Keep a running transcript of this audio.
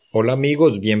Hola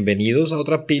amigos, bienvenidos a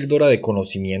otra píldora de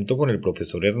conocimiento con el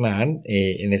profesor Hernán.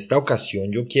 En esta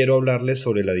ocasión yo quiero hablarles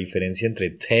sobre la diferencia entre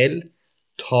tell,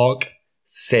 talk,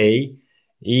 say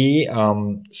y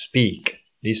speak.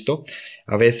 ¿Listo?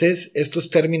 A veces estos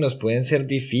términos pueden ser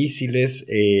difíciles,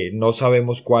 no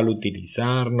sabemos cuál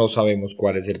utilizar, no sabemos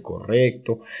cuál es el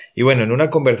correcto. Y bueno, en una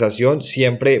conversación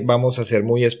siempre vamos a ser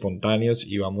muy espontáneos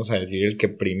y vamos a decir el que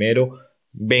primero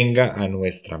venga a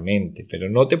nuestra mente. Pero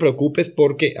no te preocupes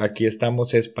porque aquí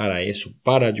estamos es para eso,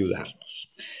 para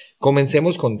ayudarnos.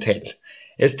 Comencemos con tell.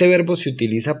 Este verbo se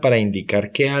utiliza para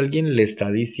indicar que alguien le está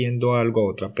diciendo algo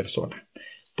a otra persona.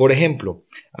 Por ejemplo,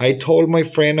 I told my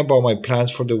friend about my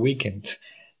plans for the weekend.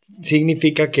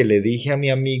 Significa que le dije a mi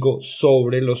amigo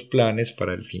sobre los planes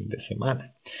para el fin de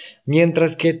semana.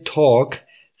 Mientras que talk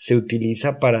se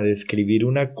utiliza para describir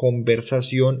una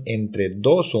conversación entre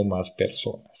dos o más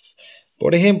personas.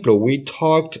 Por ejemplo, we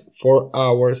talked for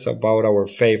hours about our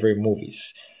favorite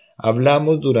movies.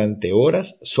 Hablamos durante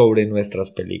horas sobre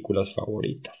nuestras películas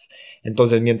favoritas.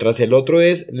 Entonces, mientras el otro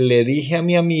es, le dije a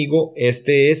mi amigo,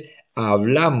 este es,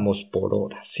 hablamos por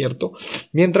horas, ¿cierto?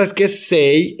 Mientras que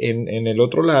say, en el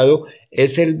otro lado,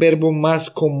 es el verbo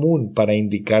más común para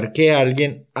indicar que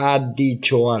alguien ha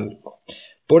dicho algo.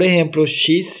 Por ejemplo,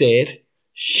 she said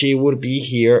she would be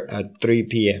here at 3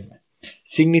 p.m.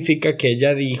 Significa que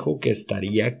ella dijo que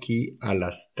estaría aquí a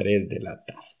las 3 de la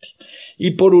tarde.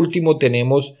 Y por último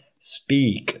tenemos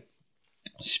speak.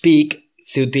 Speak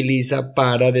se utiliza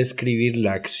para describir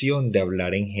la acción de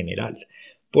hablar en general.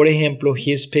 Por ejemplo,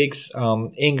 he speaks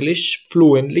English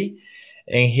fluently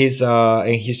and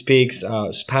he speaks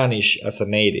Spanish as a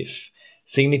native.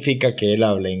 Significa que él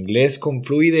habla inglés con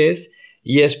fluidez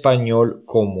y español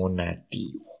como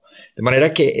nativo. De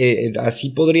manera que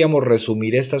así podríamos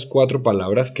resumir estas 4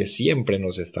 palabras que siempre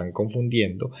nos están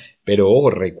confundiendo, pero ojo,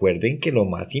 recuerden que lo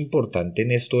más importante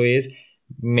en esto es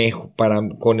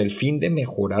con el fin de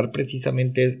mejorar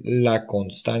precisamente la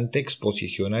constante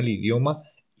exposición al idioma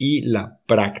y la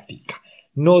práctica.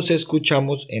 Nos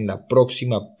escuchamos en la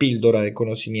próxima píldora de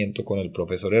conocimiento con el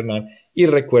profesor Hernán y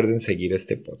recuerden seguir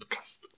este podcast.